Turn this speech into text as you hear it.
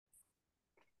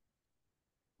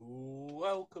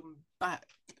Welcome back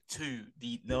to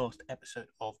the last episode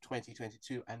of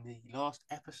 2022 and the last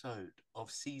episode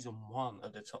of season one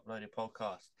of the Top Loaded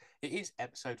podcast. It is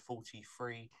episode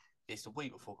 43. It's the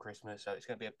week before Christmas, so it's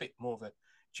going to be a bit more of a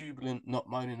jubilant, not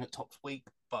moaning at tops week.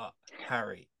 But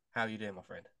Harry, how are you doing, my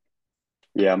friend?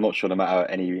 Yeah, I'm not sure. No matter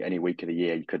any week of the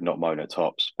year, you could not moan at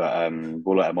tops, but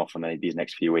we'll let them off on these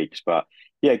next few weeks. But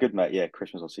yeah, good mate. Yeah,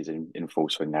 Christmas obviously is in full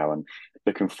swing now, and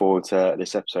looking forward to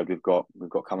this episode we've got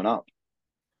coming up.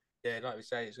 Yeah, like we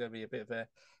say, it's going to be a bit of a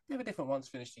different one to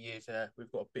finish the year.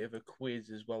 We've got a bit of a quiz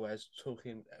as well as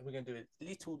talking. We're going to do a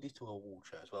little award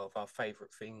show as well of our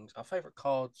favourite things, our favourite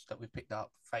cards that we've picked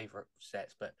up, favourite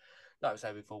sets. But like we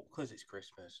say, we thought because it's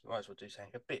Christmas, we might as well do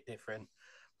something a bit different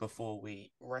before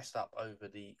we rest up over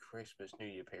the Christmas New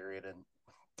Year period and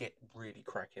get really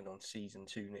cracking on season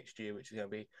two next year, which is going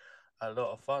to be a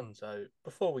lot of fun. So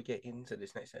before we get into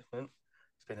this next segment,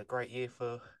 it's been a great year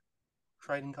for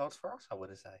trading cards for us, I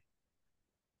would say.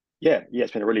 Yeah,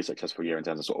 it's been a really successful year in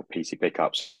terms of sort of PC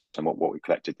pickups and what we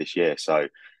collected this year. So,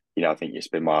 I think it's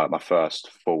been my first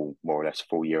full, more or less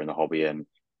full year in the hobby, and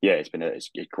yeah,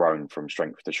 it's grown from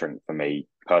strength to strength for me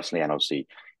personally, and obviously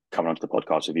coming onto the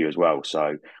podcast with you as well.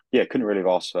 So yeah, couldn't really have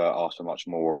asked for much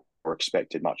more or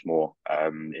expected much more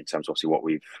in terms of obviously what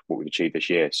we've achieved this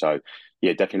year. So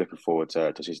yeah, definitely looking forward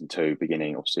to season two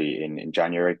beginning obviously in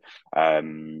January.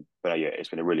 But yeah, it's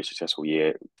been a really successful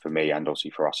year for me and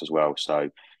obviously for us as well. So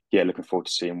yeah, looking forward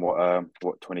to seeing what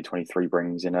 2023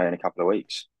 brings in a couple of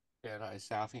weeks. Yeah, like I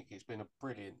say, I think it's been a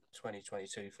brilliant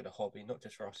 2022 for the hobby, not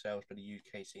just for ourselves, but the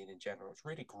UK scene in general. It's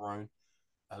really grown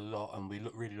a lot, and we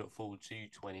really look forward to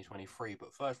 2023.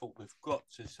 But first of all, we've got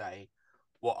to say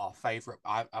what our favourite.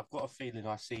 I've got a feeling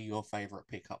I see your favourite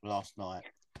pickup last night,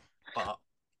 but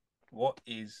what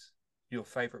is your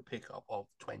favourite pickup of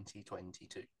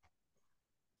 2022?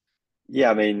 Yeah,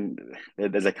 I mean,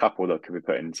 there's a couple that could be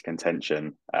put into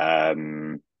contention.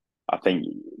 I think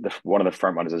one of the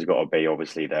front runners has got to be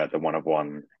obviously the one of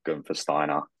one Gunther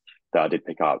Steiner that I did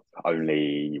pick up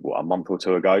only a month or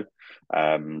two ago.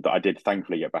 That I did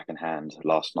thankfully get back in hand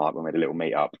last night when we had a little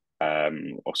meet up.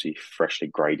 Obviously freshly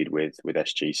graded with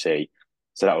SGC,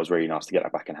 so that was really nice to get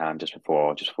that back in hand just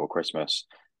before Christmas.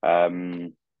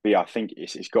 But yeah, I think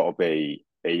it's got to be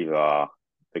either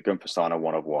the Gunther Steiner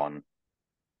one of one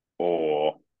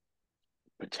or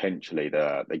potentially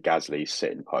the Gasly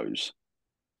sitting pose.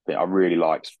 I really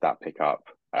liked that pickup.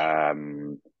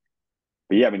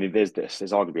 But yeah, I mean, there's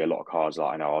arguably a lot of cars that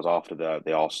I know. I was after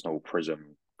the Arsenal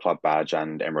Prism Club badge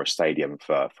and Emirates Stadium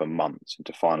for months, and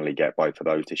to finally get both of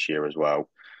those this year as well.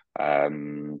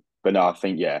 But no, I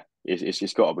think yeah,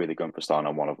 it's got to be the Gunther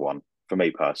Steiner one of one for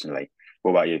me personally.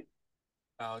 What about you?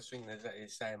 I was thinking exactly the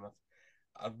same.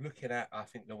 I'm looking at. I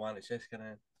think the one that's just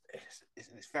gonna.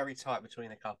 It's very tight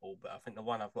between a couple, but I think the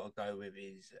one I've got to go with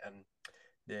is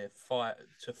the 5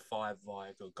 to 5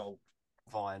 Viagra gold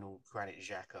vinyl granite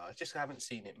Xhaka. I just haven't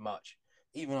seen it much.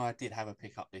 Even though I did have a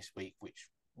pickup this week, which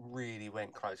really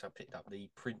went close. I picked up the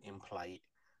printing plate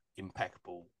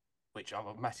impeccable, which I'm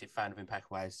a massive fan of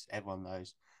impeccable, as everyone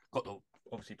knows. Got the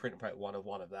obviously printing plate one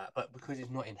of that, but because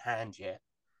it's not in hand yet,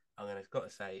 I'm gonna got to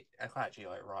say I can actually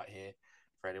got it right here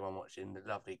for anyone watching the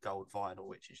lovely gold vinyl,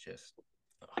 which is just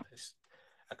it's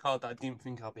a card that I didn't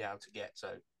think I'd be able to get. So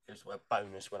it was a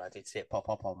bonus when I did see it pop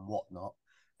up on whatnot,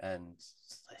 and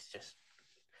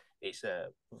it's a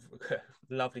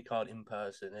lovely card in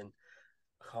person, and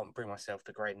I can't bring myself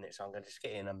to grading it, so I'm going to just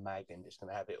get in a mag and just going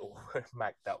to have it all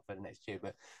magged up for the next year.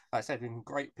 But like I said, been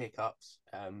great pickups.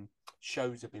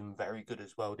 Shows have been very good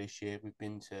as well this year. We've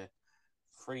been to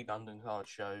 3 London card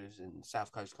shows and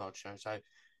South Coast card shows. So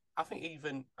I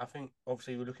think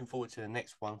obviously we're looking forward to the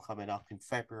next one coming up in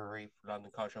February for London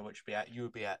Card Show, which will be at you'll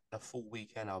be at the full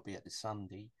weekend. I'll be at the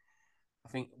Sunday. I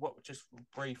think what just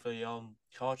briefly on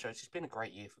card shows, it's been a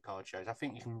great year for card shows. I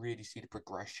think you can really see the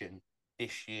progression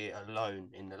this year alone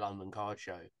in the London Card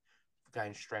Show,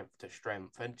 going strength to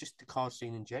strength, and just the card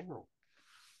scene in general.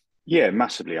 Yeah,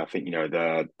 massively. I think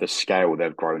the scale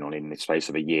they've grown on in the space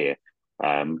of a year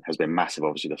has been massive.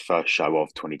 Obviously, the first show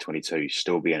of 2022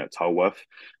 still being at Tolworth,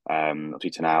 obviously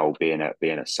to now being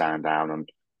at Sandown, and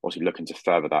obviously looking to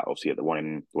further that obviously at the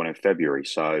one in February.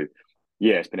 So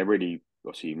yeah, it's been a really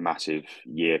obviously massive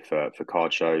year for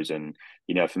card shows, and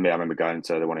for me, I remember going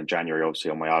to the one in January obviously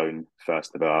on my own,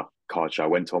 first ever card show I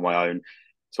went to on my own.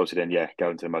 So obviously then yeah,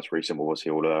 going to the most recent one,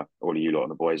 obviously all of you lot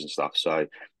and the boys and stuff. So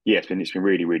Yeah, it's been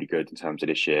really really good in terms of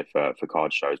this year for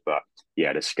card shows. But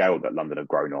yeah, the scale that London have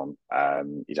grown on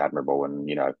is admirable, and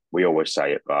we always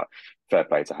say it, but fair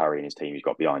play to Harry and his team. He's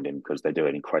got behind him because they do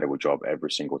an incredible job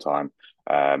every single time.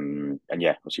 And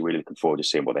yeah, obviously really looking forward to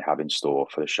seeing what they have in store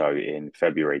for the show in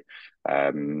February.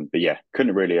 But yeah,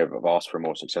 couldn't really have asked for a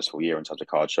more successful year in terms of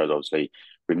card shows. Obviously,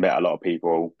 we've met a lot of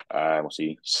people,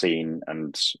 obviously seen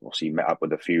and obviously met up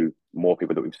with a few more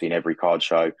people that we've seen every card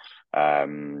show.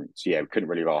 So yeah, we couldn't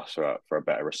really ask for a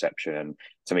better reception and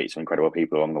to meet some incredible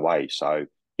people along the way. So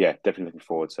yeah, definitely looking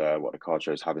forward to what the card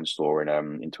shows have in store in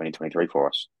 2023 for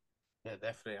us. Yeah,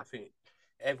 definitely. I think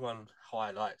everyone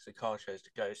highlights the car shows to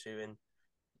go to, and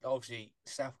obviously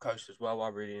South Coast as well. I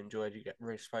really enjoyed. You get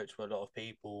really spoke to a lot of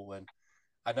people, and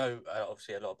I know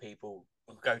obviously a lot of people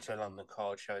go to a London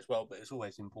card show as well. But it's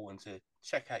always important to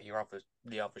check out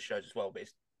the other shows as well. But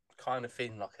it's kind of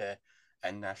feeling like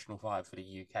a national vibe for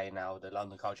the UK now. The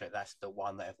London card show, that's the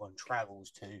one that everyone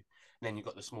travels to. And then you've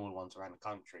got the smaller ones around the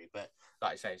country. But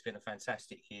like I say, it's been a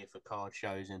fantastic year for card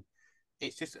shows, and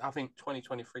it's just I think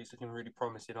 2023 is looking really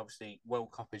promising. Obviously,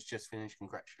 World Cup has just finished.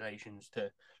 Congratulations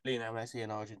to Lionel Messi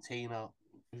and Argentina.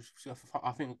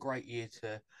 I think a great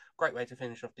way to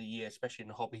finish off the year, especially in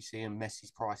the hobby. Seeing Messi's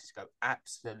prices go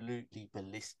absolutely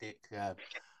ballistic.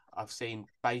 I've seen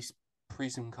base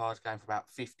Prism cards going for about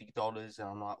 $50, and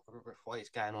I'm like, what is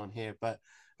going on here? But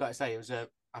like I say,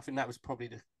 I think that was probably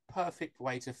the perfect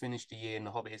way to finish the year in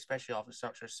the hobby, especially after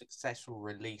such a successful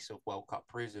release of World Cup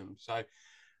Prism. So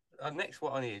next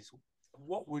one is,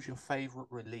 what was your favourite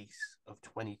release of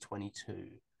 2022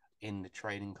 in the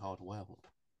trading card world?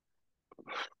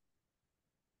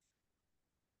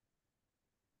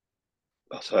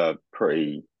 That's a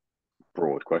pretty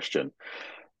broad question.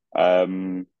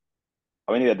 Um,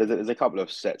 I mean, yeah, there's a couple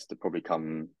of sets that probably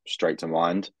come straight to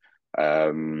mind.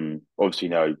 Obviously,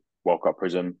 World Cup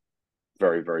Prism,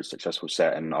 very, very successful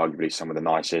set and arguably some of the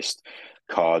nicest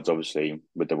cards, obviously,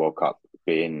 with the World Cup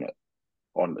being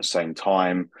on at the same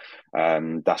time.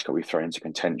 That's got to be thrown into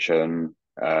contention.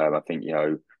 I think,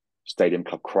 Stadium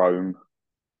Club Chrome.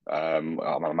 I'm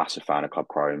a massive fan of Club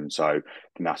Chrome, so I think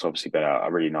that's obviously been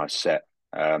a really nice set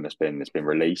that's been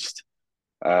released.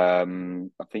 I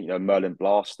think Merlin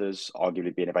Blasters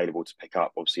arguably being available to pick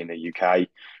up, obviously in the UK.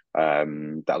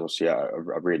 That was obviously a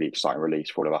really exciting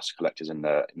release for all of us collectors in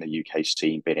the UK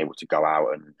scene, being able to go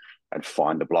out and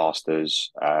find the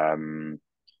blasters.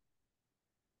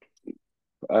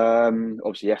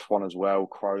 Obviously F1 as well,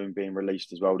 Chrome being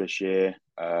released as well this year.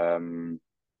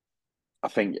 I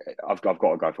think I've got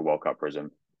to go for World Cup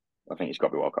Prism. I think it's got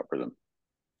to be World Cup Prism.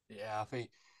 Yeah, I think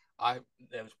I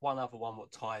there was one other one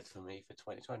that tied for me for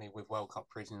 2020 with World Cup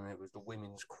Prison, and it was the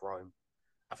women's Chrome.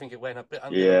 I think it went a bit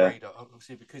under the Yeah, radar,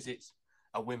 obviously because it's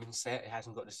a women's set. It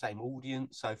hasn't got the same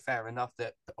audience, so fair enough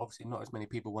that obviously not as many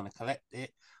people want to collect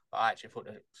it. But I actually thought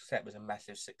the set was a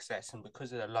massive success, and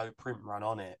because of the low print run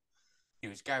on it, he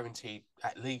was guaranteed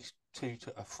at least two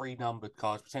to a three numbered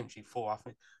cards, potentially four. I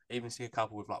think I even see a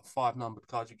couple with like five numbered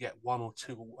cards. You get one or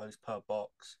two autos per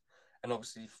box, and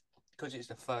obviously because it's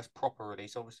the first proper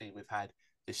release. Obviously we've had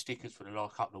the stickers for the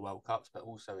last couple of World Cups, but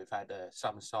also we've had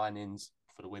summer signings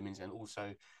for the women's and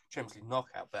also Champions League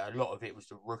knockout. But a lot of it was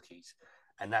the rookies,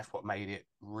 and that's what made it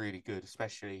really good,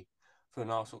 especially for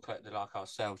an Arsenal collector like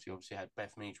ourselves. You obviously had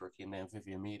Beth Mead's rookie and then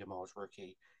Vivian Miedema's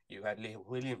rookie. You had Leah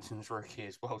Williamson's rookie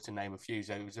as well, to name a few.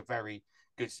 So it was a very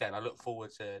good set. And I look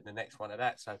forward to the next one of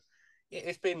that. So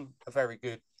it's been a very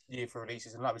good year for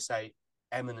releases. And like we say,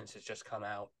 Eminence has just come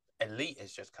out. Elite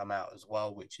has just come out as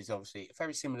well, which is obviously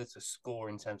very similar to Score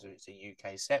in terms of it's a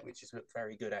UK set, which has looked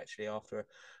very good actually after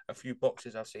a few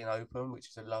boxes I've seen open, which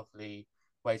is a lovely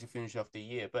way to finish off the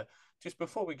year. But just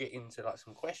before we get into like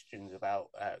some questions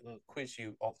about the quiz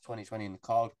you of 2020 in the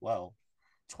card world,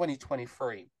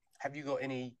 2023, have you got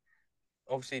any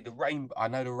obviously the rainbow? I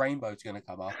know the rainbow's going to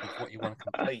come up of what you want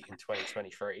to complete in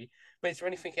 2023, but is there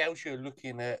anything else you're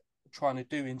looking at trying to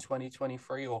do in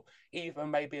 2023, or even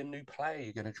maybe a new player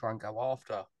you're going to try and go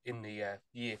after in the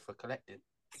year for collecting?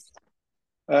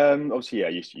 Obviously, yeah,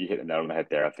 you hit the nail on the head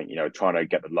there. I think trying to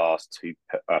get the last two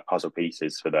puzzle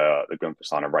pieces for the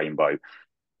Gunfersteiner Rainbow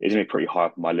is going to be pretty high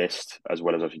up on my list, as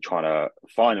well as actually trying to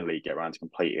finally get around to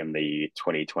completing the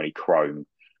 2020 Chrome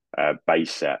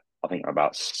base set. I think I'm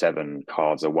about 7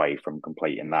 cards away from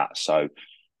completing that, so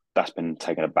that's been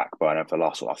taking a back burner for the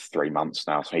last 3 months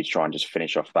now. So I need to try and just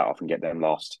finish off that off and get them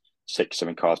last 6,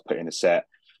 7 cards put in the set.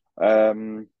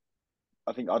 Um,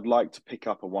 I think I'd like to pick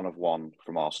up a one of one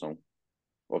from Arsenal.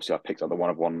 Obviously, I picked up the one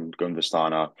of one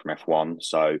Gunversteiner from F1.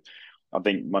 So I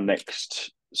think my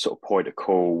next sort of point of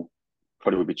call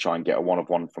probably would be try and get a one of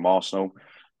one from Arsenal.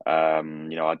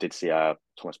 I did see a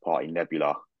Thomas Partey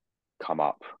Nebula come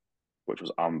up, which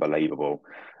was unbelievable.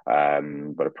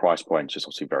 But the price point is just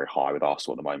obviously very high with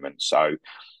Arsenal at the moment. So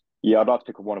yeah, I'd like to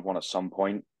pick a one of one at some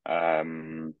point.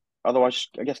 Otherwise,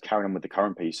 I guess carrying on with the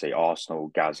current PC,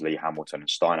 Arsenal, Gasly, Hamilton, and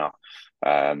Steiner,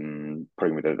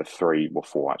 probably with the three or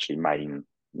four actually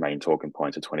main talking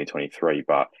points of 2023.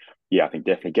 But yeah, I think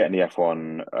definitely getting the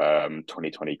F1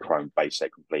 2020 Chrome base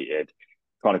set completed,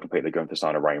 trying to complete the Gunther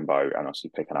Steiner Rainbow, and also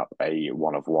picking up a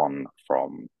one of one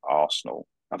from Arsenal.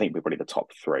 I think we're probably the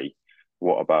top three.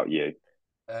 What about you?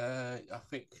 I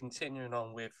think continuing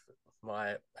on with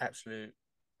my absolute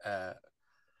uh,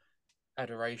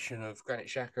 adoration of Granit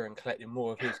Xhaka and collecting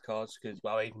more of his cards because,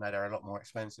 well, even though they're a lot more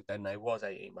expensive than they was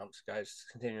 18 months ago, it's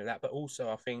continuing that. But also,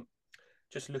 I think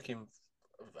just looking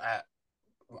at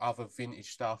other vintage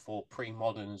stuff or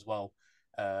pre-modern as well.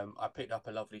 I picked up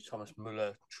a lovely Thomas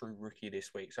Muller True Rookie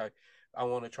this week, so I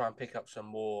want to try and pick up some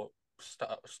more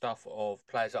stuff of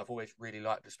players I've always really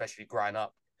liked, especially growing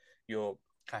up. Your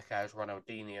Kaká's,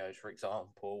 Ronaldinho's, for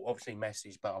example. Obviously,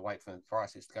 Messi's, but I wait for the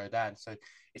prices to go down. So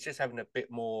it's just having a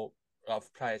bit more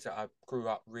of players that I grew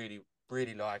up really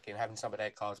liking, having some of their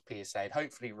cards PSA'd,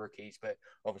 hopefully rookies, but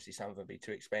obviously some of them be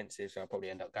too expensive, so I'll probably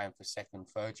end up going for second,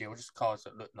 third year, or just cards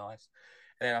that look nice.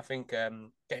 And then I think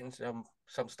getting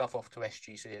some stuff off to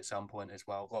SGC at some point as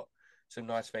well. Got some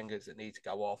nice fingers that need to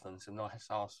go off and some nice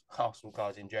Arsenal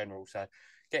cards in general. So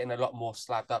getting a lot more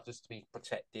slabbed up just to be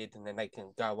protected, and then they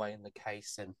can go away in the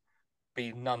case and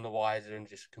be none the wiser and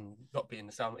just can not be in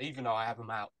the sun, even though I have them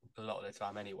out a lot of the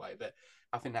time anyway. But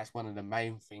I think that's one of the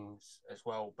main things as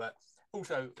well. But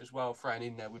also, as well, thrown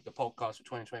in there with the podcast for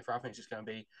 2024, I think it's just going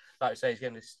to be, like I say, it's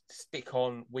going to stick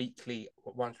on weekly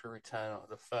once we return on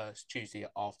the first Tuesday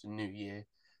after New Year,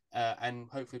 and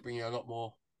hopefully bring you a lot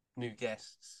more new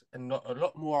guests and a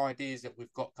lot more ideas that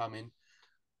we've got coming,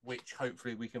 which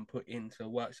hopefully we can put into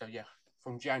work. So yeah,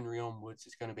 from January onwards,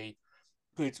 it's going to be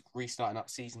good restarting up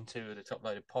season 2 of the Top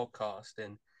Loaded podcast,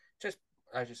 and just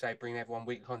as you say, bring everyone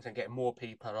weekly content, get more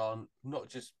people on, not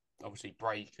just obviously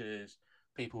breakers,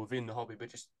 people within the hobby, but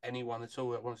just anyone at all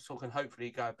that wants to talk, and hopefully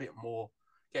go a bit more,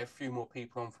 get a few more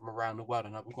people on from around the world.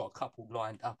 And we've got a couple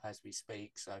lined up as we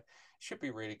speak, so it should be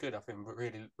really good. I think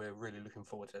we're really looking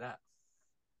forward to that.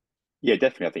 Yeah,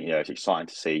 definitely. I think it's exciting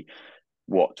to see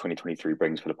what 2023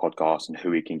 brings for the podcast and who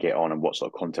we can get on and what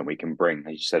sort of content we can bring.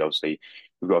 As you said, obviously,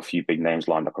 we've got a few big names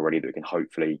lined up already that we can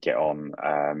hopefully get on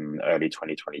early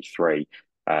 2023.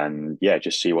 And yeah,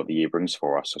 just see what the year brings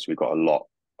for us. So we've got a lot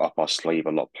up our sleeve,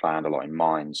 a lot planned, a lot in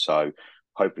mind. So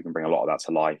hope we can bring a lot of that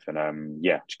to life. And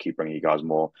yeah, just keep bringing you guys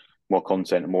more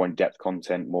content, more in-depth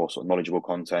content, more sort of knowledgeable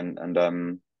content.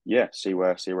 And yeah, see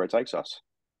where it takes us.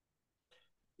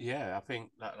 Yeah, I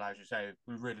think that, like you say,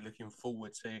 we're really looking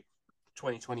forward to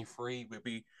 2023. We'll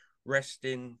be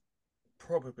resting,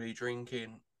 probably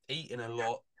drinking, eating a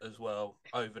lot as well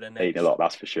over the Eating a next lot,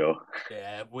 that's for sure.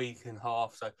 week and a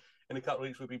half. So in a couple of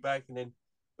weeks we'll be back, and then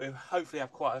we'll hopefully have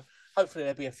hopefully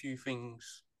there'll be a few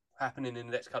things happening in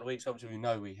the next couple of weeks. Obviously, we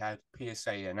know we had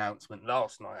PSA announcement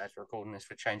last night as we're recording this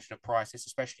for changing the prices,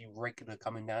 especially regular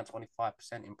coming down 25%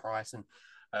 in price, and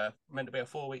meant to be a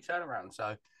 4-week turnaround.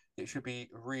 So it should be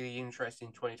really interesting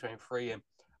 2023, and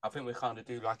I think we kind of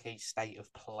do like a state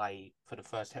of play for the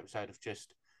first episode of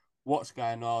just what's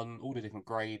going on, all the different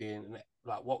grading, and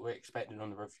like what we're expecting on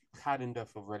the review calendar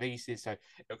for releases. So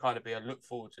it'll kind of be a look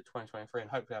forward to 2023, and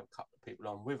hopefully have a couple of people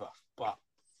on with us. But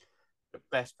the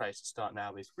best place to start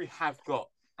now is we have got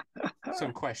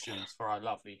some questions for our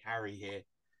lovely Harry here.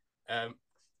 Um,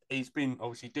 he's been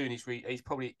obviously doing his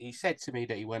he said to me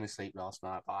that he went to sleep last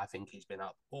night, but I think he's been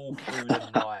up all through the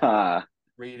night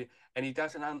reading, and he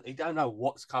don't know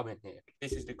what's coming here.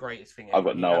 This is the greatest thing I've ever.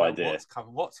 got He no don't know idea. what's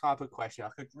coming, what type of question. I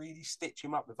could really stitch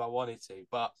him up if I wanted to,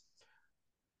 but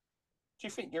do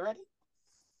you think you're ready?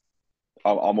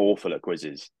 I'm awful at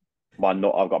quizzes. I've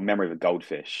got memory of a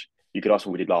goldfish. You could ask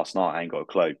what we did last night. I ain't got a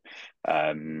clue.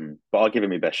 But I'll give it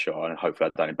my best shot, and hopefully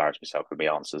I don't embarrass myself with my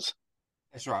answers.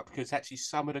 That's right, because actually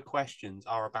some of the questions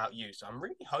are about you, so I'm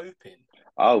really hoping.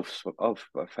 Oh,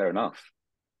 fair enough.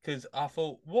 Because I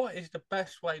thought, what is the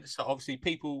best way to start? Obviously,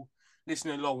 people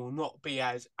listening along will not be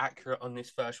as accurate on this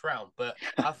first round, but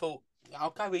I thought I'll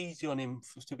go easy on him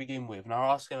to begin with, and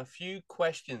I'll ask him a few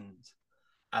questions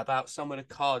about some of the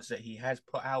cards that he has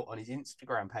put out on his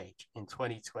Instagram page in Oh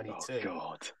 2022,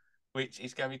 God. which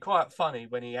is going to be quite funny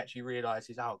when he actually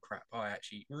realizes, oh crap, I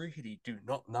actually really do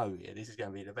not know here. This is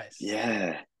going to be the best.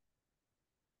 Yeah.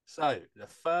 So the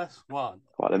first one,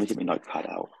 Right, let me get my notepad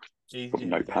out. Got my here we go.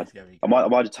 notepad. It's going to be Am I great.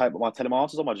 am I just am I telling my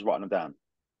answers or am I just writing them down?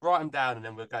 Write them down and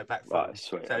then we'll go back through Right, them.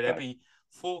 sweet. So there'll Okay. be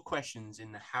 4 questions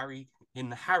in the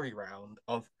Harry round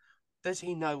of, does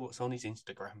he know what's on his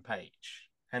Instagram page?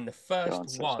 And the Go first on,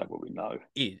 such one that what we know.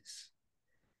 is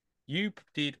you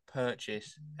did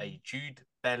purchase a Jude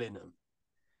Bellingham,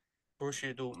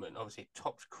 Borussia Dortmund, obviously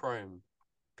topped chrome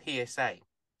PSA.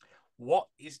 What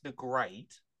is the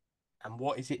grade and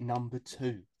what is it number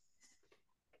 2?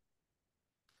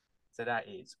 So that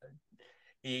is,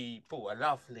 he bought a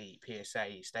lovely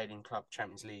PSA Stadium Club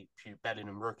Champions League Jude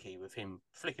Bellingham rookie with him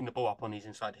flicking the ball up on his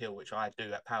inside heel, which I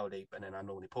do at Power League, but then I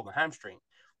normally pull my hamstring.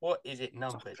 What is it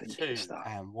number 2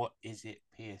 and what is it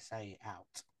PSA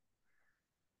out?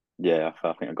 Yeah,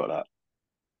 I think I got that.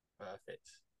 Perfect.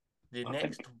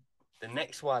 The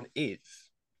next one is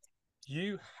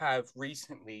you have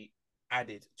recently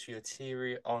added to your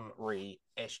Thierry Henry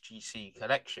SGC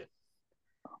collection.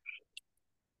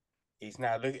 He's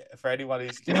now looking for anyone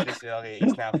who's just listening on here.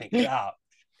 He's now thinking,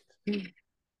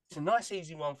 it's a nice,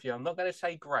 easy one for you. I'm not going to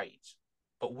say great,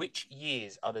 but which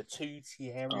years are the 2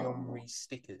 Thierry Henry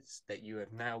stickers that you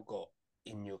have now got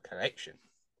in your collection?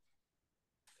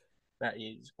 That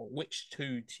is, which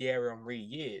 2 Thierry Henry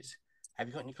years have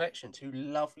you got in your collection? 2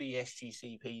 lovely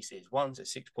SGC pieces. One's at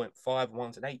 6.5,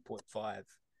 one's at 8.5.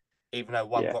 Even though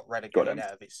one got relegated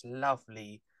out of its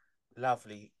lovely,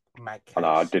 lovely mag case. I know,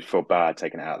 I did feel bad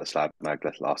taking it out of the slab mag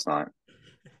last night.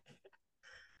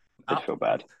 I did feel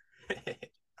bad. I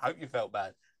hope you felt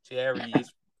bad.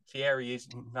 Thierry is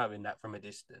knowing that from a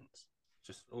distance.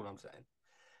 Just all I'm saying.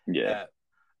 Yeah.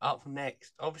 Up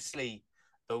next, obviously,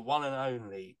 the one and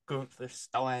only Gunther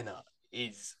Steiner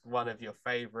is one of your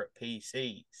favourite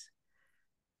PCs.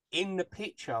 In the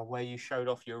picture where you showed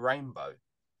off your rainbow,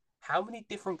 how many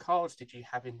different cards did you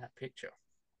have in that picture?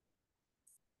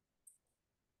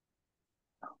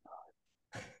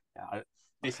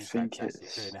 This is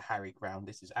fantastic. Doing a Harry Ground.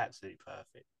 This is absolutely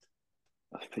perfect.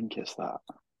 I think it's that.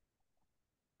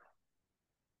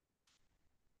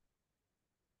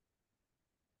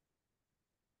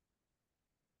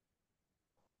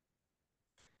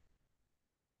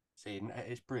 See,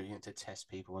 it's brilliant to test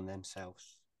people on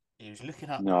themselves. He was looking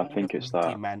up I think it's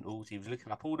that. Mantles. He was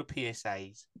looking up all the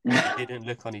PSAs. He didn't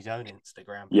look on his own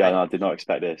Instagram page. Yeah, no, I did not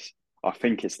expect this. I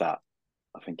think it's that.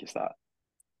 Perfect.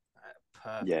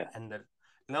 Yeah. And the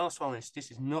last one is, this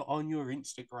is not on your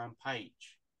Instagram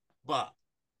page, but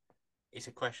it's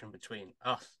a question between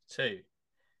us two.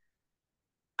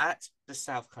 At the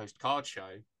South Coast Card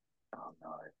Show,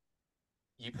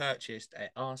 you purchased an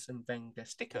Arsene Wenger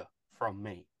sticker from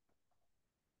me.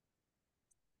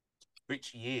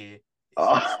 Which year is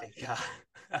that sticker?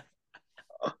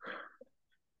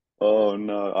 Oh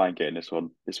no, I ain't getting this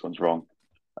one. This one's wrong.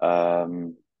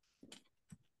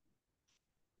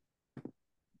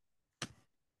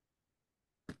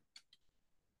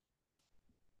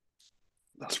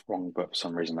 That's wrong, but for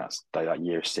some reason that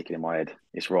year is sticking in my head.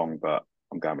 It's wrong, but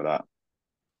I'm going with that.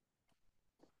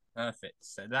 Perfect.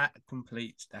 So that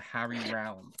completes the Harry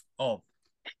round of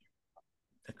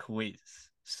the quiz.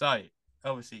 So,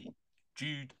 obviously,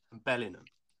 Jude Bellingham.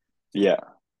 Yeah.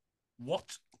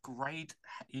 What grade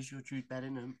is your Jude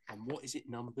Bellingham and what is it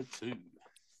number 2?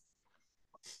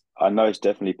 I know it's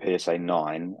definitely PSA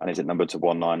 9, and is it number to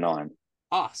 199?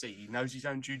 See, he knows his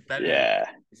own Jude Bellingham. Yeah.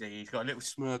 See, he's got a little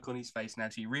smirk on his face now,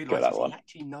 so he realises he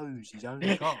actually knows his own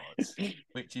cards,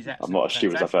 which is absolutely I'm not as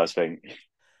stupid as the first thing.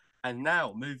 And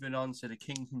now, moving on to the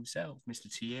king himself,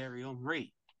 Mr. Thierry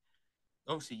Henry.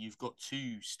 Obviously, you've got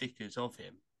 2 stickers of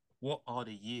him. What are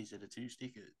the years of the 2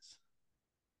 stickers?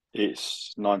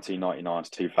 It's 1999 to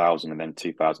 2000 and then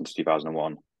 2000 to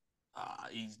 2001.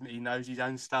 He knows his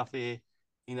own stuff here.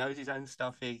 He knows his own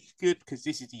stuff here. It's good because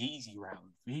this is the easy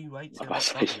round. You wait till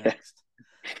what's up next.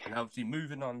 And obviously,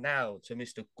 moving on now to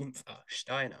Mr. Gunther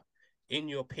Steiner. In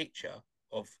your picture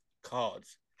of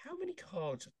cards, how many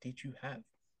cards did you have?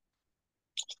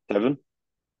 7.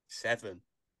 7.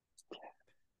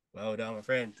 Well done, my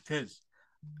friend. Because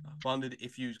I wondered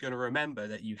if you was going to remember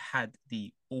that you had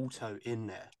the auto in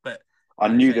there. But I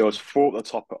knew there was 4 at the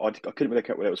top. I couldn't really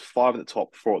count whether it was 5 at the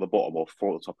top, 4 at the bottom, or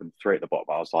 4 at the top and 3 at the bottom.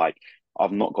 I was like,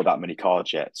 I've not got that many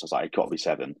cards yet. So I was like, it's got to be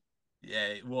 7. Yeah,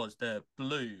 it was the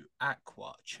blue,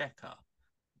 aqua, checker,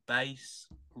 base,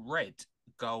 red,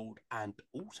 gold, and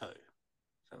auto.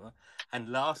 So, and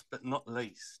last but not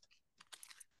least,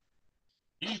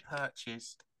 you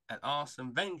purchased an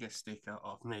Arsene Wenger sticker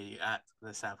of me at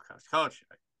the South Coast Card Show.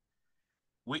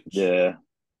 Which year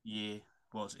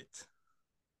was it?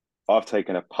 I've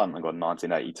taken a punt and got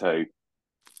 1982.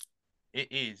 It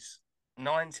is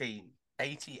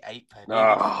 1988.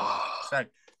 So,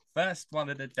 first one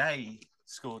of the day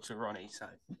scored to Ronnie. So,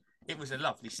 it was a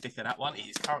lovely sticker, that one. It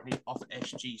is currently off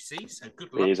SGC. So,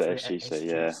 good luck to it at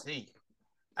SGC. Yeah.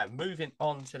 And moving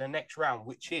on to the next round,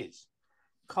 which is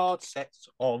card sets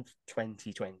of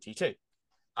 2022.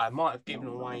 I might have given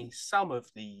Oh, away no. some of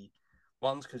the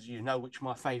ones because you know which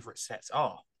my favourite sets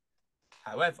are.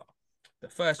 However, the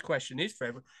first question is for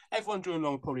everyone. Everyone doing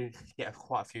along will probably get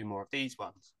quite a few more of these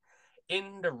ones.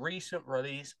 In the recent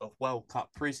release of World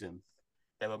Cup Prism,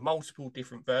 there were multiple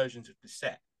different versions of the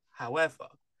set. However,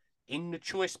 in the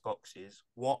choice boxes,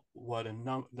 what were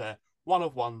the one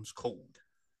of ones called?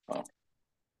 Oh,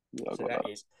 yeah, I So got that that.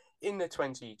 is in the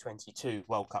 2022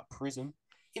 World Cup Prism,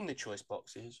 in the choice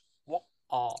boxes, what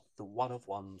are the one of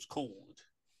ones called?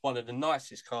 One of the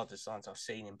nicest card designs I've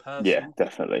seen in Yeah, person,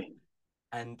 definitely.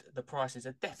 and the prices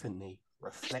are definitely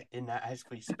reflecting that as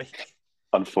we speak.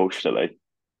 Unfortunately.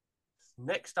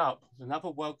 Next up, another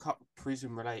World Cup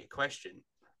Prism related question.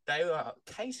 They are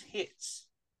case hits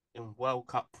in World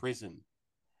Cup Prism,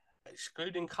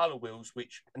 excluding color wheels,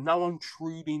 which no one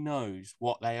truly knows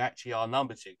what they actually are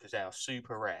numbered to because they are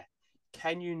super rare.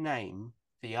 Can you name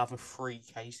the other three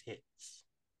case hits?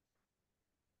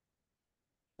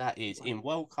 That is in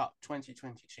World Cup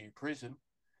 2022 Prism.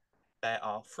 There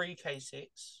are three case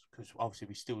hits because obviously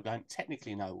we still don't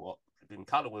technically know what in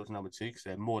color wheels number two because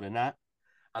they're more than that.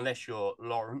 Unless you're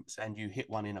Lawrence and you hit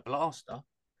one in a blaster.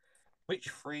 Which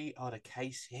three are the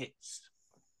case hits?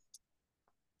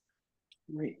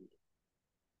 Really?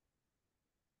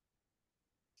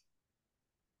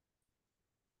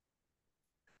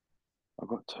 I've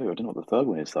got two. I don't know what the third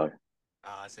one is, though.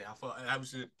 I see. I thought that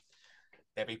was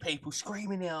there'd be people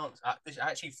screaming the answer. I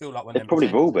actually feel like when It them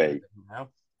probably will presenters are be. doing now,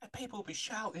 people will be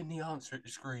shouting the answer at the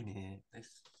screen here.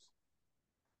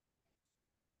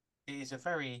 It is a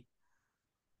very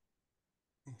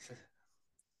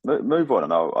Move on,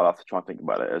 and I'll have to try and think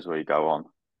about it as we go on.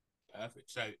 perfect.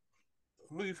 So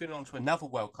moving on to another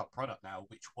World Cup product now,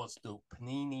 which was the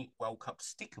Panini World Cup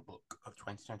sticker book of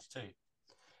 2022.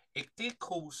 It did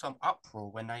cause some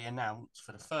uproar when they announced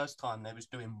for the first time they was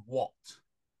doing what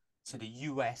to the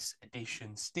US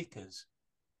edition stickers,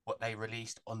 what they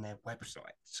released on their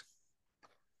website.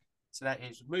 So that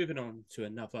is moving on to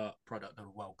another product of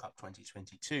the World Cup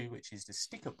 2022, which is the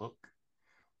sticker book.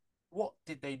 What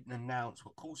did they announce?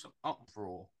 What caused some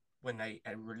uproar when they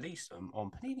released them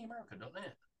on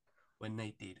PaniniAmerica.net when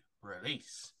they did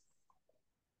release?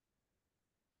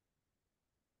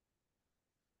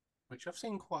 Which I've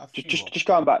seen quite a Just, few just, of. just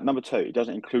going back. Number two. It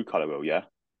doesn't include color wheel, yeah.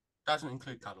 Doesn't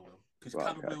include Color Wheel because Right.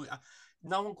 Color Okay. Wheel,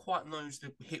 no one quite knows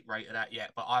the hit rate of that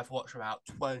yet. But I've watched about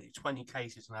 20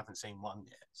 cases and haven't seen one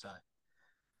yet. So,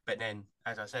 but then,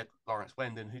 as I said, Lawrence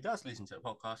Wendon, who does listen to the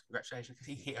podcast, congratulations because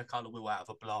he hit a Color Wheel out of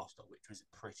a blaster, which was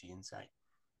pretty insane.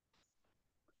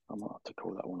 I might have to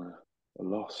call that one a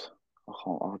loss. I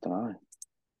can't. I don't know.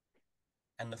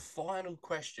 And the final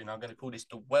question, I'm going to call this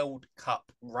the World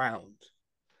Cup round.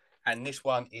 And this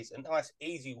one is a nice,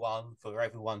 easy one for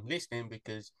everyone listening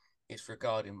because it's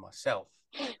regarding myself.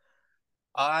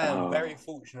 I am very Oh.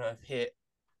 fortunate to have hit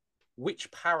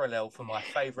which parallel for my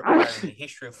favourite player in the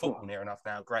history of football near enough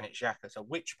now, Granit Xhaka. So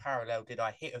which parallel did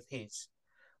I hit of his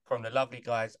from the lovely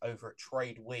guys over at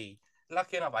Trade We?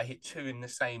 Lucky enough, I hit two in the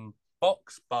same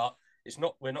box, but it's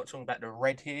not. We're not talking about the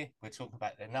red here. We're talking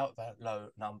about the low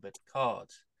numbered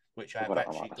cards, which I've I've got it. Right,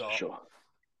 actually that's for got sure.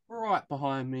 right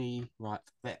behind me, right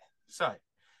there. So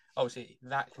obviously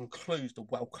that concludes the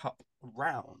World Cup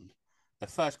round. The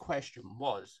first question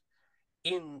was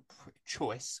in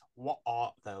choice, what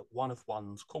are the one of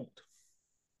ones called?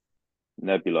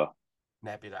 Nebula.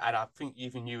 Nebula. And I think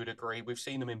even you would agree, we've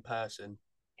seen them in person.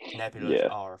 Nebulas Yeah.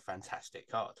 are a fantastic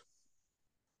card.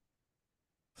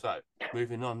 So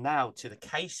moving on now to the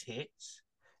case hits.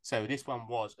 So this one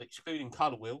was excluding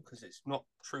color wheel because it's not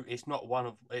true. It's not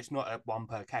a one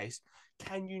per case.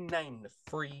 Can you name the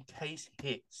three case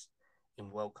hits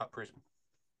in World Cup Prism?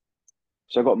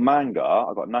 So I got manga.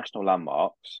 I got national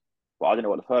landmarks, but I don't know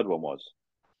what the third one was.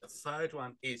 The third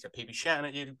one is a PB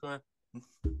Shannon. Is it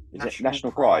National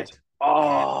National Pride? Pride.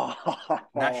 Yeah, Oh,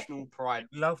 National Pride.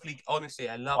 Lovely, honestly,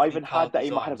 a I lovely even had card that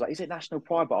in my head. I design. was like, is it National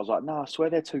Pride? But I was like, no, I swear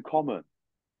they're too common.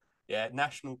 Yeah,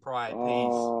 National Pride is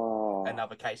Oh,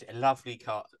 another case. A lovely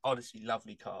card, honestly,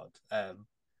 lovely card.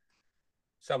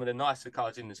 Some of the nicer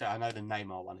cards in the set. I know the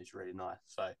Neymar one is really nice.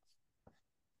 So,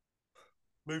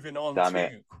 moving on damn it.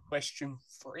 to question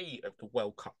three of the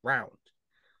World Cup round.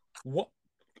 What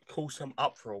caused some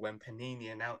uproar when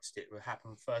Panini announced it would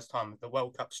happen first time with the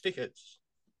World Cup stickers?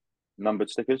 Numbered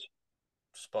stickers?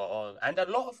 Spot on. And a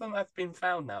lot of them have been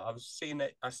found now. I was seeing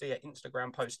it. I see an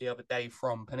Instagram post the other day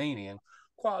from Panini, and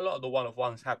quite a lot of the one of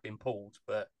ones have been pulled,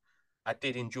 but I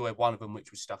did enjoy one of them, which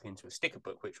was stuck into a sticker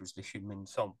book, which was the Heung-min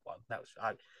Son one.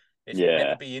 It's meant to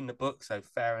Yeah. be in the book, so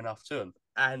fair enough to them.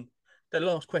 And the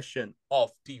last question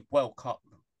of the World Cup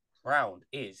round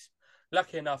is: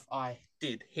 lucky enough, I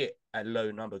did hit a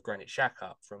low number Granit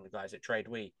Xhaka from the guys at Trade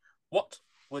We. What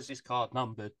was this card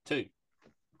number 2?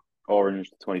 Orange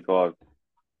to 25.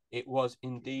 It was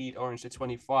indeed orange to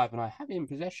 25, and I have it in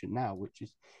possession now, which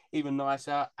is even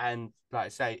nicer. And like I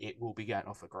say, it will be getting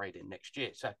off a grading next year.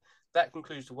 So that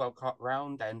concludes the World Cup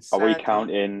round. And Are we sadly,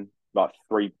 counting like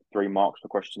three marks for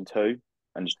question 2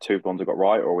 and just 2 ones I got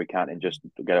right, or are we counting just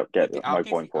get no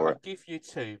point for I'll it? give you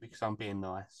 2 because I'm being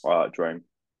nice. All right, dream.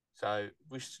 So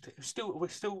we're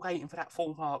still waiting for that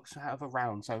 4 marks out of a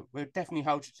round. So we'll definitely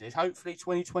hold you to this. Hopefully,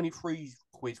 2023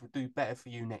 quiz will do better for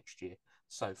you next year.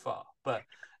 So far, but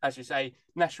as you say,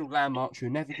 national landmarks. You're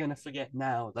never going to forget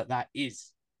now that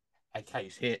is a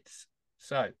case hits.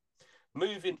 So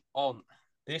moving on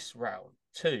this round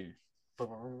to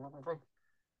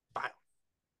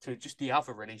just the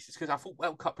other releases, because I thought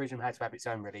World Cup Prism had to have its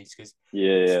own release because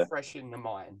it's fresh in the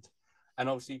mind. And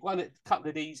obviously, a couple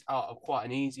of these are quite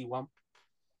an easy one.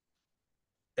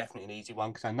 Definitely an easy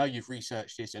one because I know you've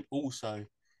researched this, and also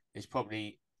it's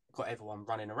probably got everyone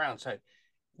running around. So,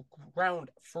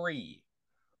 round 3,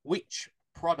 which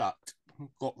product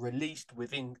got released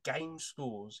within game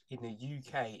stores in the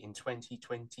UK in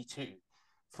 2022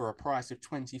 for a price of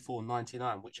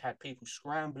 $24.99, which had people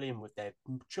scrambling with their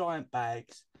giant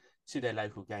bags to their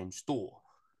local game store?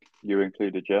 You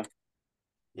included, yeah?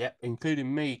 Yep,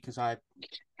 including me, because I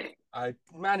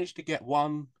managed to get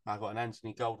one. I got an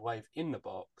Anthony Goldwave in the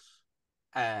box,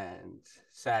 and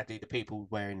sadly, the people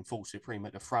wearing full Supreme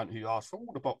at the front who asked for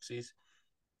all the boxes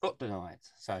got denied.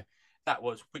 So that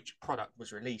was which product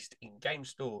was released in game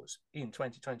stores in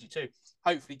 2022.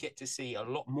 Hopefully, get to see a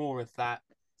lot more of that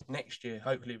next year.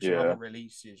 Hopefully, with some other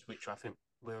releases, which I think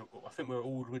we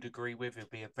all would agree with. It'll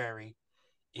be a very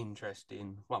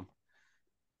interesting one.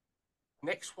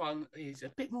 Next one is a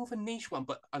bit more of a niche one,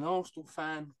 but an Arsenal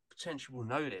fan potentially will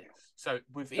know this. So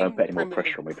within Don't put any more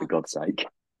pressure on me, for God's sake.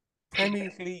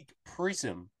 Premier League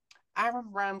Prism, Aaron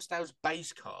Ramsdale's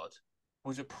base card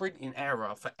was a printing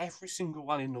error for every single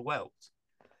one in the world,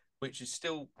 which is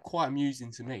still quite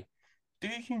amusing to me. Do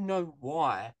you know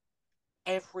why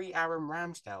every Aaron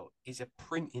Ramsdale is a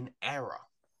printing error?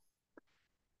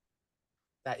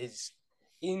 That is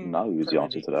in Premier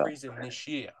League Prism this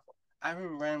year.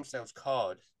 Aaron Ramsdale's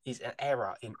card is an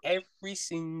error in every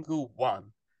single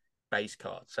one base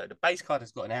card. So the base card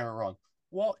has got an error on.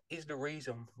 What is the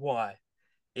reason why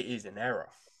it is an error?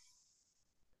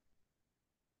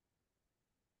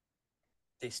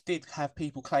 This did have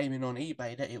people claiming on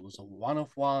eBay that it was a 1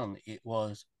 of 1. It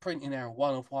was printing error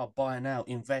 1 of 1. Buy now,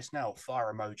 invest now,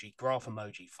 fire emoji, graph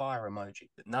emoji, fire emoji.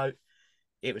 But no,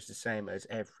 it was the same as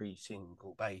every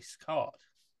single base card.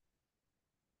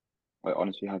 I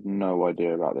honestly have no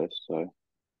idea about this. So,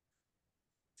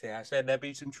 see, I said there'd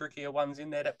be some trickier ones in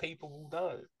there that people will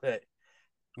know. But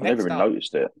I never even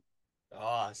noticed it.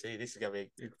 See, this is going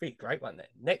to be a great one then.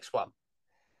 Next one.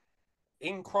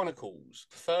 In Chronicles,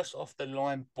 first off the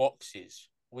line boxes,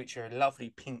 which are a lovely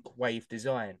pink wave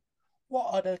design.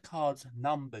 What are the cards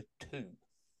number 2?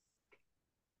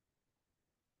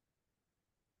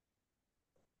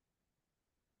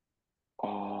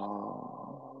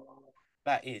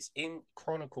 That is in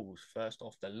Chronicles, first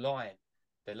off the line,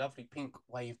 the lovely pink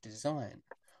wave design.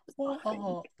 What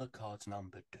are the cards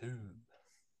number 2?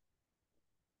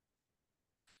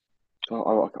 So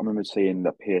I remember seeing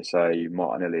the PSA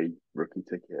Martinelli rookie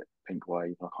ticket, pink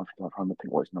wave. I can't remember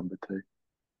what it's number 2.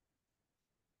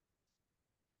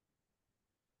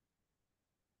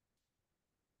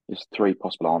 There's 3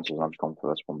 possible answers, and I've just gone for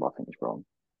this one, but I think it's wrong.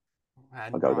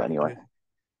 And I'll go with it anyway.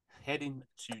 Heading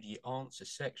to the answer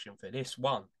section for this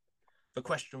one. For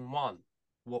question 1,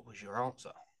 what was your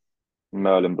answer?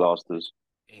 Merlin Blasters.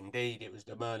 Indeed, it was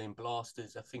the Merlin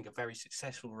Blasters. I think a very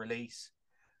successful release.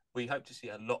 We hope to see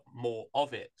a lot more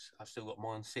of it. I've still got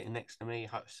mine sitting next to me.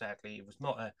 Sadly, it was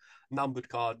not a numbered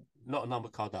card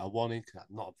that I wanted because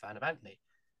I'm not a fan of Anthony.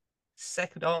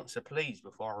 Second answer, please,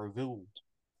 before I reveal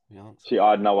the answer. See,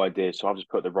 I had no idea, so I've just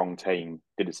put the wrong team.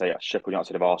 Did it say Sheffield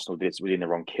United of Arsenal? Did it within the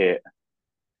wrong kit?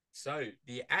 So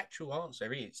the actual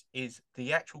answer is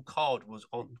the actual card was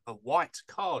on a white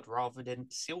card rather than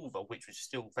silver, which was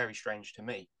still very strange to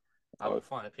me. I will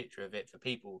find a picture of it for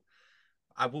people.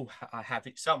 I have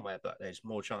it somewhere, but there's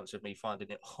more chance of me finding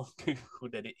it on Google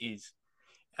than it is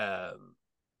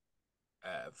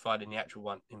finding the actual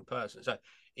one in person. So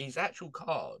his actual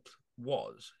card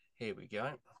was, here we go,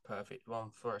 perfect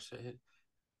one for us.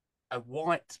 A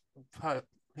white,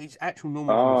 his actual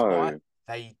normal one was white.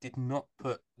 They did not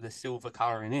put the silver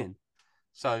colouring in.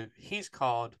 So his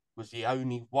card was the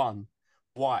only one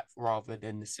white rather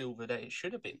than the silver that it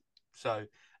should have been. So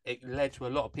it led to a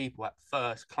lot of people at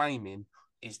first claiming,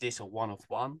 is this a 1 of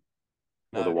 1?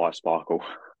 or the No, white sparkle.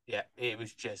 yeah, it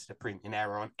was just a printing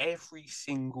error on every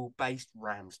single base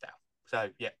Ramsdale. So,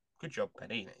 yeah, good job,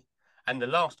 Panini. And the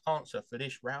last answer for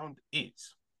this round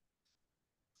is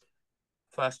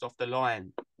first off the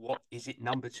line. What is it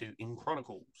number 2 in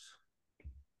Chronicles?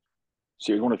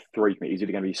 So it was one of three for me. Is it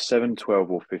going to be 7, 12,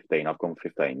 or 15? I've gone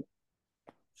 15.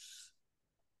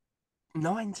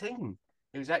 19.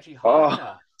 It was actually Oh,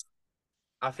 higher.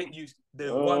 I think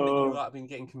the one that you oh, might have been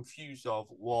getting confused of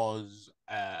was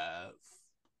oh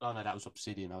no, that was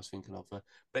Obsidian I was thinking of, but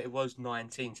it was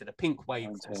 19. So the Pink Wave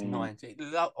was 19.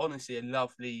 19. Honestly, a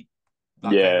lovely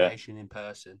Yeah, variation in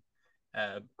person.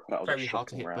 that was a Very hard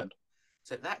to shocking hit, but round.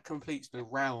 so that completes the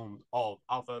round of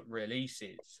other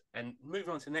releases. And moving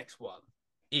on to the next one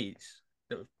is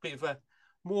a bit of a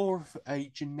more of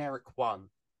a generic one.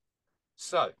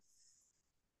 So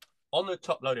on the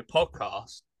Top Loaded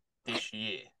podcast this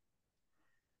year,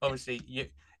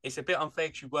 obviously it's a bit unfair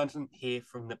because you weren't here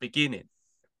from the beginning,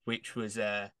 which was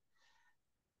it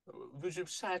was a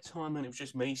sad time and it was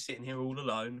just me sitting here all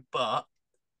alone. But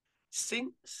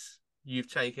since you've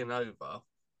taken over,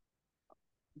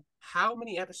 how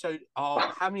many episodes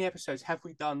have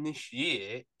we done this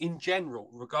year in general,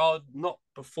 regard not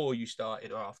before you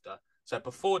started or after? So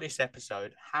before this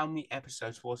episode, how many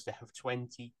episodes was there of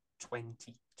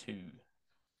 2022?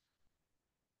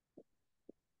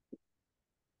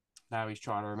 Now he's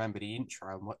trying to remember the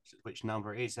intro and which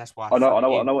number it is. That's why I I know, threw I it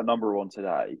know, I in. know what number we're on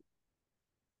today.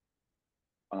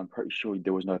 I'm pretty sure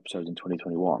there was no episodes in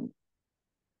 2021.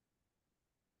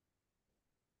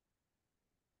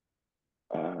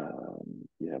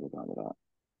 Yeah, we're going with that.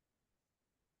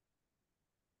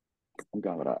 I'm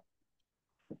going with that.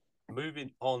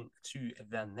 Moving on to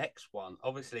the next one.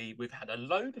 Obviously, we've had a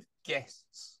load of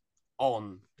guests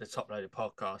on the Top Loaded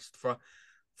podcast. For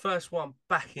first one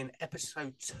back in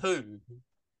episode 2,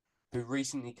 who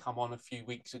recently come on a few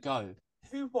weeks ago.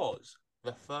 Who was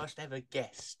the first ever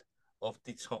guest of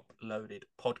the Top Loaded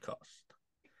podcast?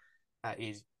 That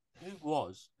is, who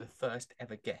was the first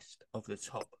ever guest of the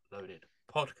Top Loaded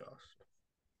podcast?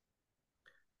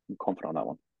 I'm confident on that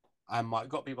one. And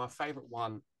my favourite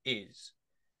one is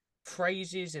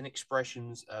phrases and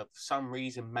expressions of some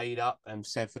reason made up and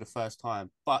said for the first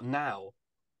time. But now,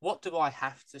 what do I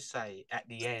have to say at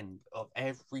the end of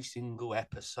every single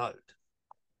episode?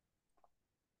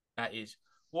 That is,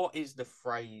 what is the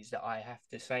phrase that I have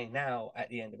to say now at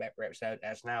the end of every episode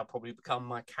has now probably become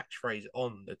my catchphrase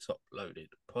on the Top Loaded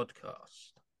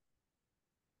podcast.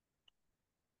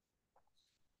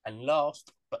 And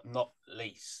last but not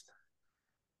least,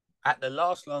 at the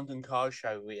last London Car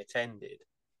Show we attended,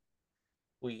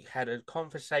 we had a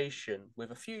conversation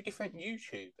with a few different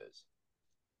YouTubers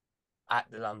at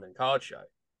the London Card Show.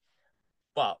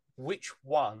 But which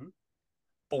one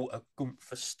bought a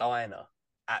Gunther Steiner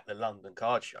at the London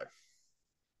Card Show?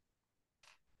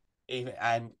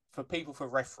 And for people for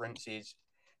references,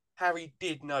 Harry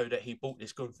did know that he bought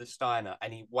this Gunther Steiner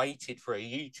and he waited for a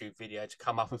YouTube video to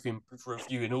come up with him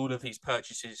reviewing all of his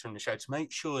purchases from the show to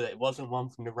make sure that it wasn't one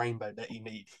from the rainbow that he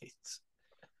needed.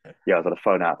 Yeah, I was on the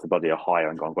phone out to Buddy Ohio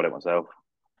and gone, got it myself.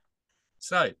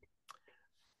 So,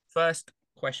 first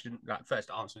question,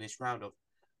 first answer this round of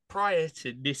prior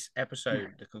to this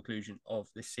episode, the conclusion of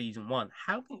the season 1,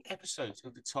 how many episodes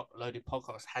of the Top Loaded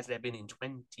podcast has there been in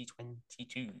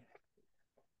 2022?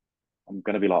 I'm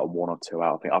going to be like 1 or 2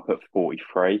 out. I think I put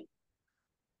 43.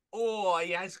 Oh,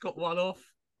 he has got one off.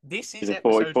 This is Is it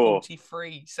episode 44?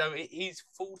 43, so it is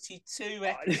 42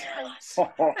 episodes.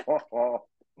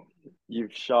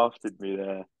 You've shafted me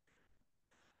there.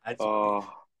 Oh,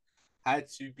 Had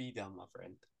to be done, my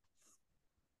friend.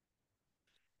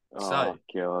 So, oh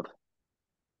God.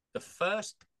 the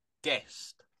first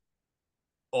guest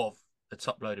of the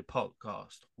Top Loaded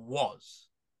podcast was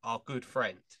our good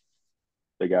friend.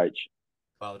 Big H.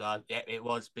 Well done. Yeah, it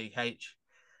was Big H.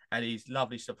 And his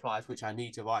lovely supplies, which I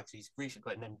need to buy because he's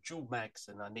recently got them dual mags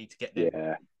and I need to get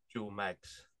them dual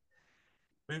mags.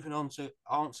 Moving on to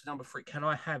answer number 3. Can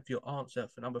I have your answer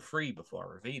for number 3 before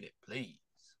I reveal it, please?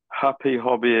 Happy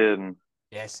hobbying.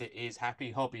 Yes, it is.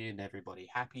 Happy hobbying, everybody.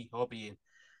 Happy hobbying.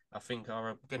 I think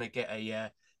I'm going to get a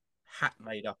hat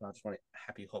made up and I just want it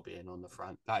happy hobbying on the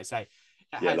front. Like I say,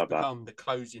 it has become the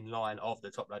closing line of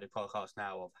the Top Loaded podcast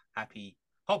now of happy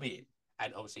hobbying.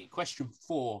 And obviously, question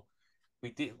 4,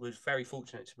 was very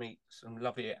fortunate to meet some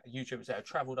lovely YouTubers that have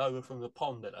travelled over from the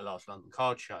pond at the last London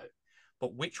Card Show.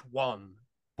 But which one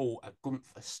bought a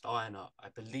Gunther Steiner? I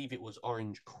believe it was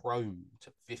Orange Chrome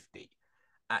to 50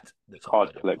 at the Top Card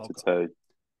Loaded Collector podcast. 2.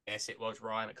 Yes, it was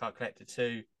Ryan at Card Collector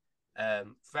 2.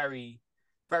 Very,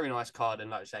 very nice card.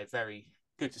 And like I say, very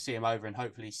good to see him over and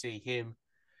hopefully see him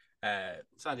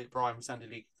Sunday Prime, Sunday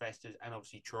League Investors, and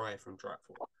obviously Troy from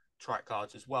Trike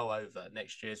Cards as well over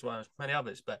next year, as well as many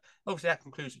others. But obviously that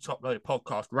concludes the top loaded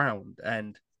podcast round,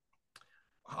 and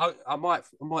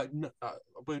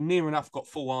we're near enough got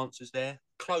full answers there,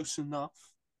 close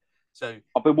enough. So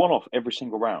I've been one off every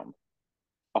single round,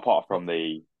 apart from well,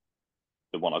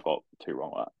 the one I got 2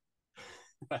 wrong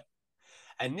at.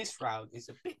 and this round is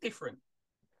a bit different.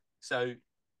 So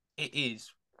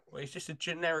it's just a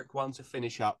generic one to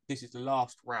finish up. This is the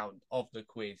last round of the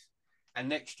quiz, and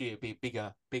next year will be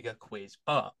a bigger quiz.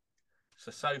 But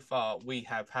so far we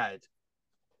have had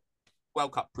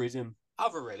World Cup Prism,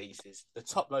 other releases, the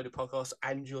top loaded podcast,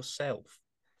 and yourself.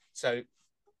 So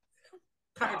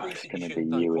categories It's that you going to should be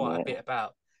have done you, quite a innit? bit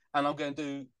about, and I'm going to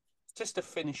do just to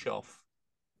finish off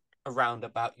around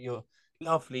about your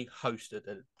lovely host of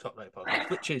the top loaded podcast,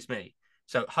 which is me.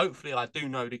 So hopefully I do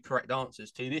know the correct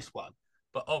answers to this one.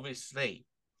 But obviously,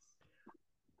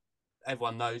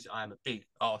 everyone knows I am a big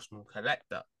Arsenal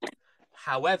collector.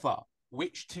 However,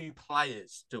 which 2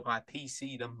 players do I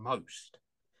PC the most?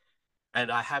 And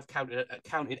I have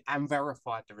counted and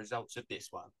verified the results of this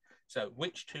one. So,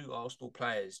 which 2 Arsenal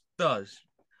players does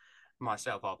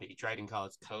myself, RPT Trading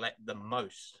Cards, collect the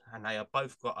most? And they have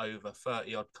both got over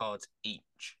 30 odd cards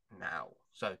each now.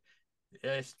 So,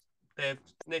 they're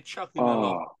chugging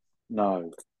along. Oh,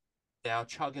 no. They are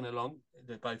chugging along,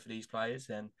 both of these players,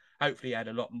 and hopefully add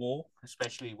a lot more,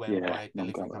 especially when Yeah, my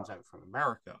delivery comes over from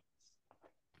America.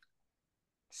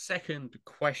 Second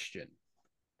question.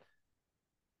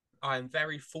 I am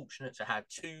very fortunate to have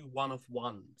 2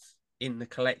 one-of-ones in the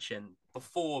collection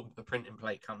before the printing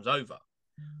plate comes over.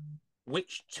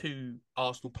 Which 2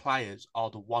 Arsenal players are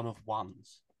the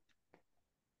one-of-ones?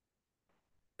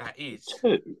 That is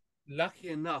 2? lucky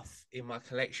enough in my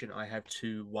collection. I have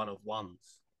 2 one-of-ones.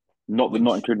 Not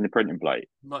including the printing plate.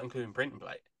 Not including printing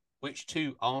plate. Which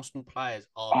 2 Arsenal players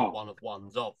are the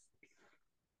one-of-ones of?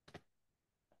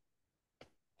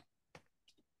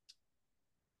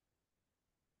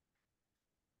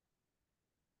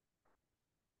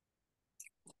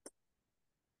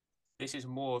 This is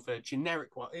more of a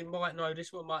generic one. It might know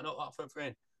this one might not up for a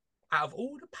friend. Out of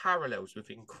all the parallels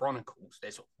within Chronicles,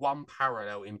 there's one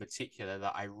parallel in particular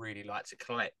that I really like to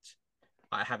collect.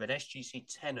 I have an SGC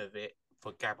 10 of it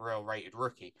for Gabriel rated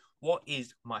rookie. What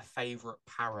is my favourite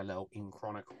parallel in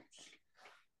Chronicles?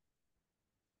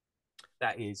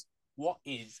 That is, what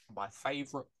is my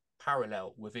favourite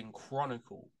parallel within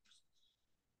Chronicles?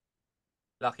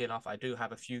 Lucky enough, I do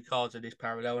have a few cards of this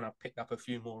parallel, and I've picked up a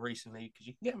few more recently because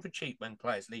you can get them for cheap when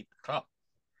players leave the club.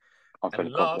 I've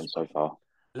been confident so far.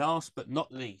 Last but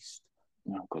not least,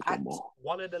 at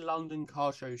one of the London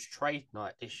car shows trade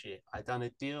night this year, I done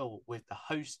a deal with the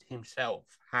host himself,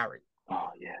 Harry. Oh,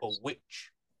 yes. For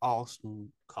which Arsenal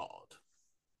card?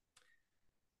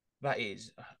 That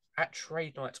is, at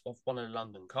trade night of one of the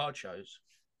London card shows,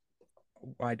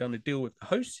 I done a deal with the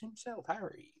host himself,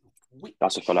 Harry.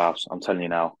 That's a full house. I'm telling you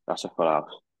now, that's a full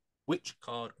house. Which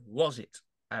card was it?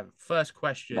 And first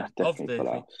question of the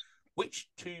thing, which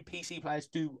 2 PC players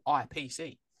do I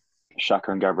PC? Xhaka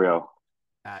and Gabriel.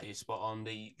 That is spot on.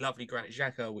 The lovely Granit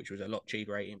Xhaka, which was a lot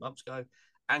cheaper 18 months ago,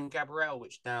 and Gabriel,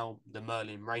 which now the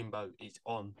Merlin Rainbow is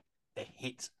on the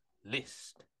hit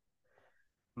list.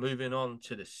 Moving on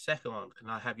to the second one. Can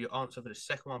I have your answer for the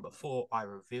second one before I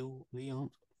reveal the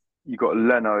answer? You got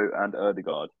Leno and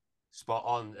Ødegaard. Spot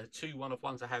on. The 2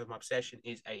 one-of-ones I have in my possession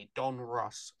is a Don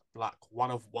Russ Black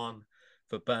 1-of-1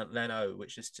 for Bernd Leno,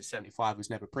 which is to 75, was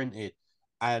never printed,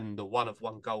 and the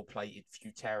 1-of-1 gold-plated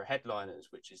Futera headliners,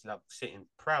 which is sitting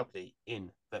proudly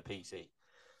in the PC.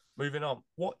 Moving on.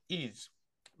 What is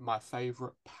my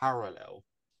favourite parallel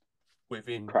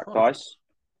within Cracked Dice?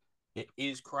 It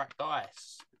is Cracked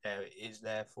Dice. There it is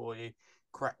there for you.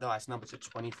 Cracked Dice number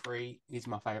 23 is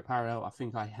my favourite parallel. I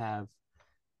think I have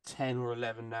 10 or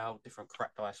 11 now, different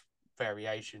Cracked Dice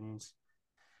variations.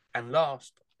 And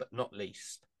last but not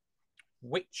least,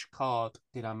 which card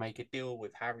did I make a deal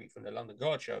with Harry from the London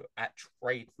Guard Show at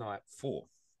trade night for?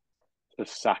 The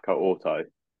Saka Auto.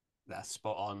 That's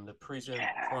spot on. The Prism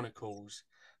Chronicles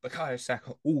Bukayo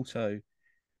Saka Auto,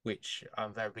 which I'm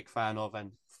a very big fan of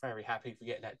and very happy for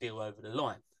getting that deal over the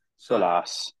line. So,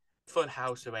 full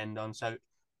house to end on. So,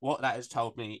 what that has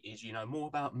told me is you know more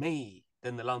about me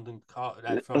than the London card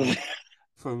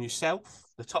from yourself,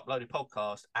 the top loaded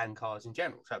podcast, and cards in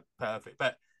general. So, perfect.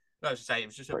 But like I say, it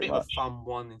was just a bit of a fun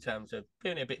one in terms of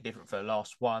doing it a bit different for the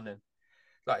last one. And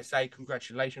like I say,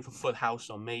 congratulations for full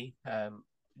house on me.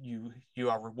 You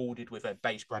are rewarded with a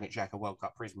base Granit Xhaka World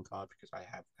Cup Prism card because I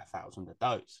have 1,000 of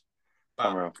those.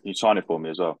 But, you sign it for me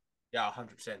as well. Yeah,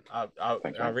 100%.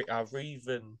 I've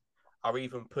even I'll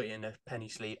even put in a penny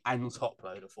sleeve and top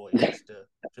loader for you just to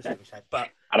be safe. But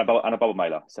and a bubble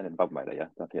mailer. Send in a bubble mailer. Yeah,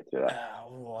 don't forget to do that.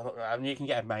 I mean, you can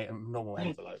get a normal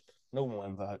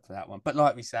envelope for that one. But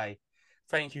like we say,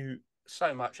 thank you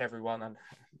so much, everyone, and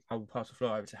I will pass the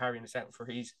floor over to Harry in a second for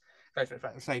his.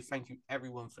 Say thank you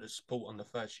everyone for the support on the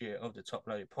first year of the Top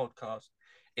Loaded podcast.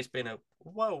 It's been a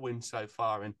whirlwind so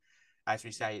far, and as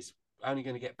we say, it's only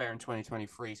going to get better in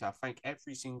 2023. So I thank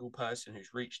every single person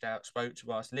who's reached out, spoke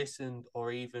to us, listened,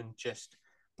 or even just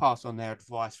passed on their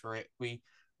advice for it. We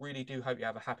really do hope you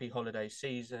have a happy holiday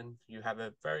season. You have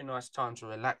a very nice time to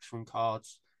relax from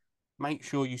cards. Make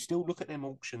sure you still look at them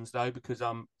auctions though, because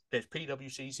there's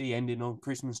PWCC ending on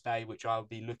Christmas Day, which I'll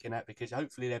be looking at because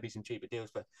hopefully there'll be some cheaper deals.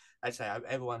 But as I say, I hope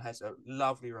everyone has a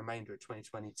lovely remainder of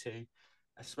 2022.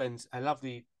 Spends a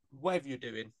lovely, whatever you're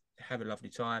doing, have a lovely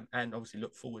time, and obviously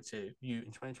look forward to you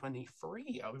in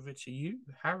 2023. Over to you,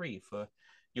 Harry, for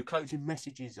your closing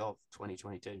messages of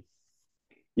 2022.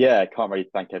 Yeah, I can't really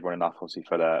thank everyone enough, obviously,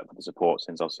 for the support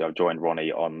since obviously I've joined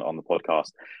Ronnie on the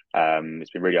podcast. It's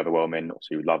been really overwhelming.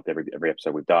 Obviously, we loved every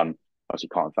episode we've done. Obviously,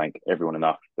 can't thank everyone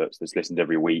enough that's listened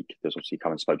every week. That's obviously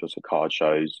come and spoke to us for card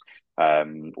shows,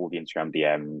 all the Instagram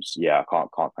DMs. Yeah, I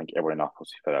can't thank everyone enough,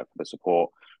 obviously, for the support.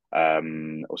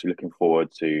 Also looking forward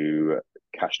to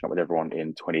catching up with everyone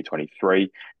in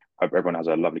 2023. Hope everyone has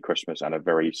a lovely Christmas and a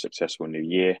very successful New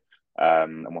Year.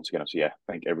 And once again, yeah,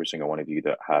 thank every single one of you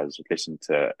that has listened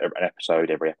to every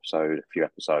episode, a few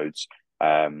episodes.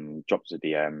 Dropped us a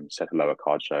DM, said hello at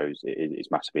card shows.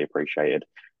 It's massively appreciated.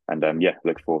 And yeah,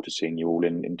 look forward to seeing you all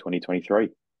in 2023.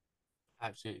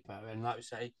 Absolutely, and like we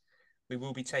say, we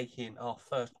will be taking our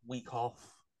first week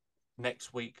off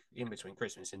next week in between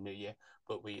Christmas and New Year,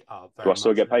 but we are Do I very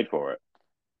still much. get paid for it?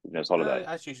 It's holiday.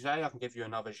 As you say, I can give you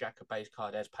another Xhaka base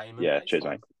card as payment. Yeah, It's cheers,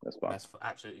 fine. mate. That's fine. That's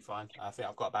absolutely fine. I think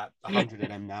I've got about 100 of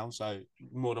them now, so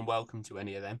more than welcome to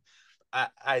any of them.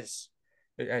 As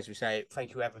we say,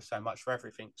 thank you ever so much for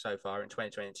everything so far in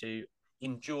 2022.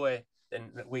 Enjoy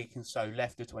the week and so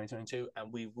left of 2022,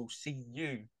 and we will see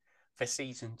you for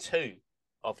season 2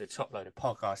 of the Top Loader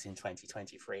podcast in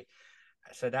 2023.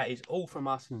 So that is all from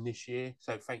us in this year.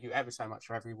 So thank you ever so much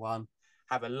for everyone.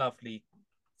 Have a lovely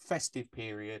festive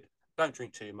period. Don't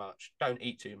drink too much. Don't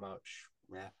eat too much.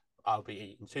 Yeah, I'll be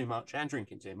eating too much and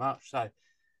drinking too much. So,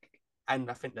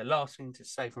 and I think the last thing to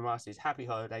say from us is happy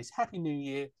holidays, happy New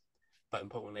Year, but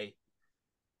importantly,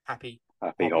 happy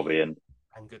Happy hobbying hobbying.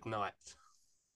 and good night.